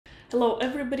Hello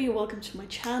everybody, welcome to my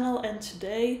channel, and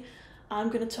today I'm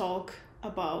gonna talk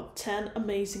about 10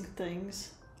 amazing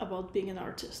things about being an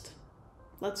artist.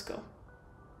 Let's go.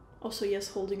 Also, yes,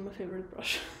 holding my favorite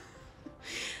brush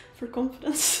for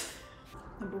confidence.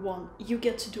 Number 1, you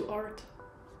get to do art.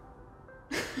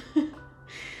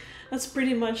 That's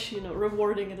pretty much,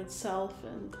 rewarding in itself,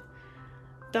 and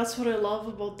that's what I love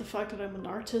about the fact that I'm an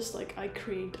artist. Like, I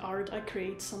create art, I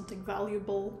create something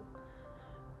valuable,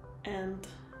 and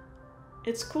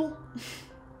it's cool.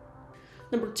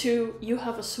 Number 2, you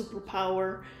have a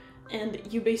superpower and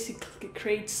you basically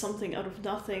create something out of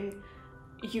nothing.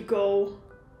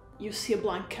 You see a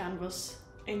blank canvas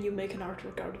and you make an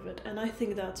artwork out of it, and I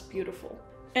think that's beautiful.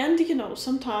 And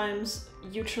sometimes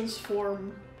you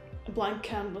transform a blank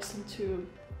canvas into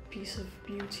a piece of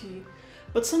beauty,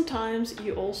 but sometimes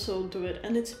you also do it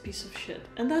and it's a piece of shit,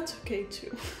 and that's okay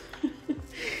too.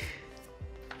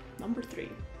 Number 3,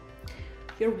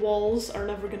 your walls are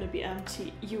never gonna be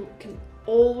empty. You can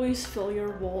always fill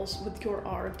your walls with your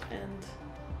art, and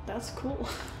that's cool.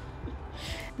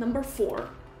 Number 4,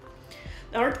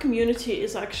 the art community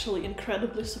is actually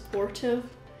incredibly supportive.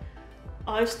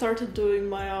 I've started doing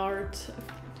my art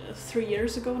 3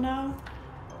 years ago now,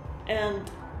 and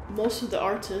most of the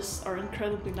artists are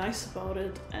incredibly nice about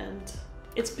it, and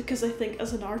it's because I think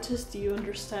as an artist you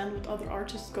understand what other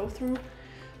artists go through.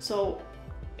 So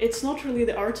it's not really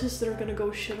the artists that are gonna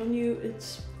go shit on you,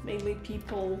 it's mainly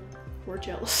people who are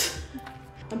jealous.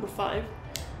 Number 5,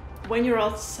 when your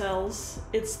art sells,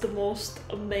 it's the most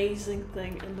amazing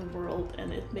thing in the world,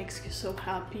 and it makes you so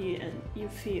happy and you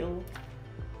feel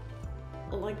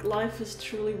like life is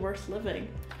truly worth living.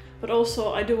 But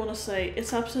also, I do want to say,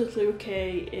 it's absolutely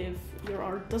okay if your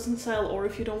art doesn't sell, or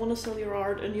if you don't want to sell your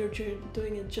art and you're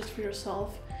doing it just for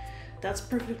yourself. That's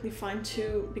perfectly fine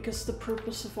too, because the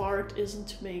purpose of art isn't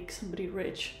to make somebody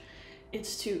rich,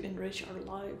 it's to enrich our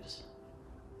lives.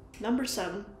 Number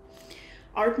 7,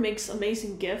 art makes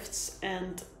amazing gifts,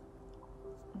 and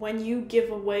when you give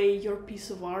away your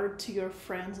piece of art to your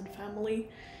friends and family,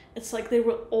 it's like they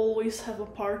will always have a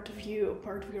part of you, a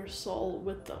part of your soul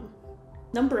with them.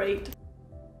 Number 8,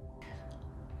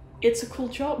 it's a cool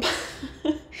job.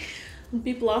 When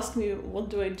people ask me what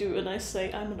do I do and I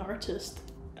say I'm an artist,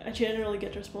 I generally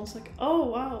get a response like, oh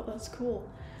wow, that's cool.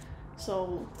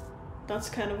 So that's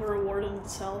kind of a reward in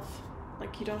itself.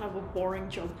 Like, you don't have a boring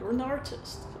job, you're an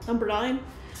artist. Number 9,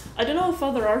 I don't know if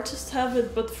other artists have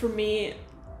it, but for me,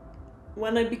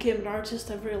 when I became an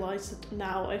artist, I've realized that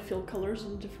now I feel colors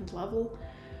on a different level.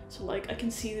 So like, I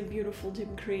can see the beautiful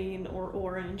dim green or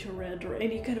orange or red or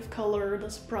any kind of color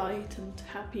that's bright and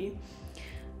happy,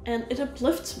 and it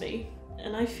uplifts me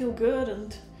and I feel good.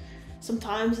 And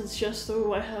sometimes it's just,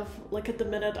 oh, I have, like at the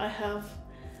minute I have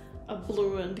a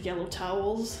blue and yellow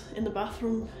towels in the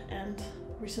bathroom, and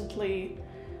recently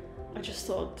I just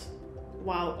thought,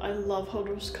 wow, I love how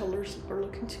those colors are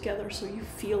looking together, so you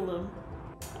feel them.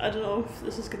 I don't know if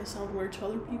this is gonna sound weird to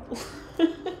other people,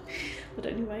 but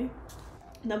anyway.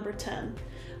 Number 10,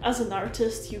 as an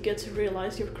artist you get to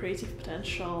realize your creative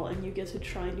potential, and you get to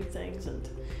try new things, and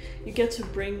you get to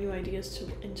bring new ideas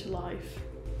into life.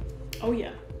 Oh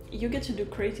yeah, you get to do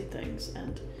crazy things,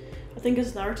 and I think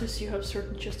as an artist you have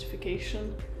certain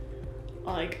justification.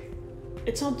 Like,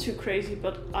 it's not too crazy,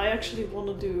 but I actually want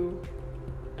to do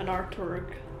an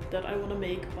artwork that I want to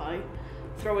make by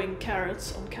throwing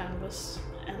carrots on canvas,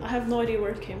 and I have no idea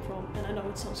where it came from, and I know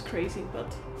it sounds crazy,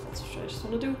 but that's what I just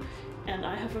want to do, and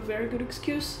I have a very good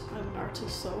excuse. I'm an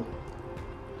artist, so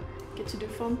I get to do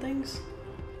fun things.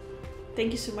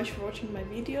 Thank you so much for watching my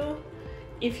video.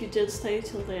 If you did stay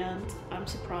till the end, I'm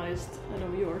surprised. I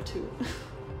know you are too.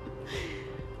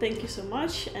 Thank you so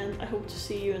much, and I hope to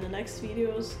see you in the next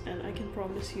videos, and I can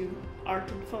promise you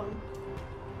art and fun.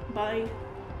 Bye!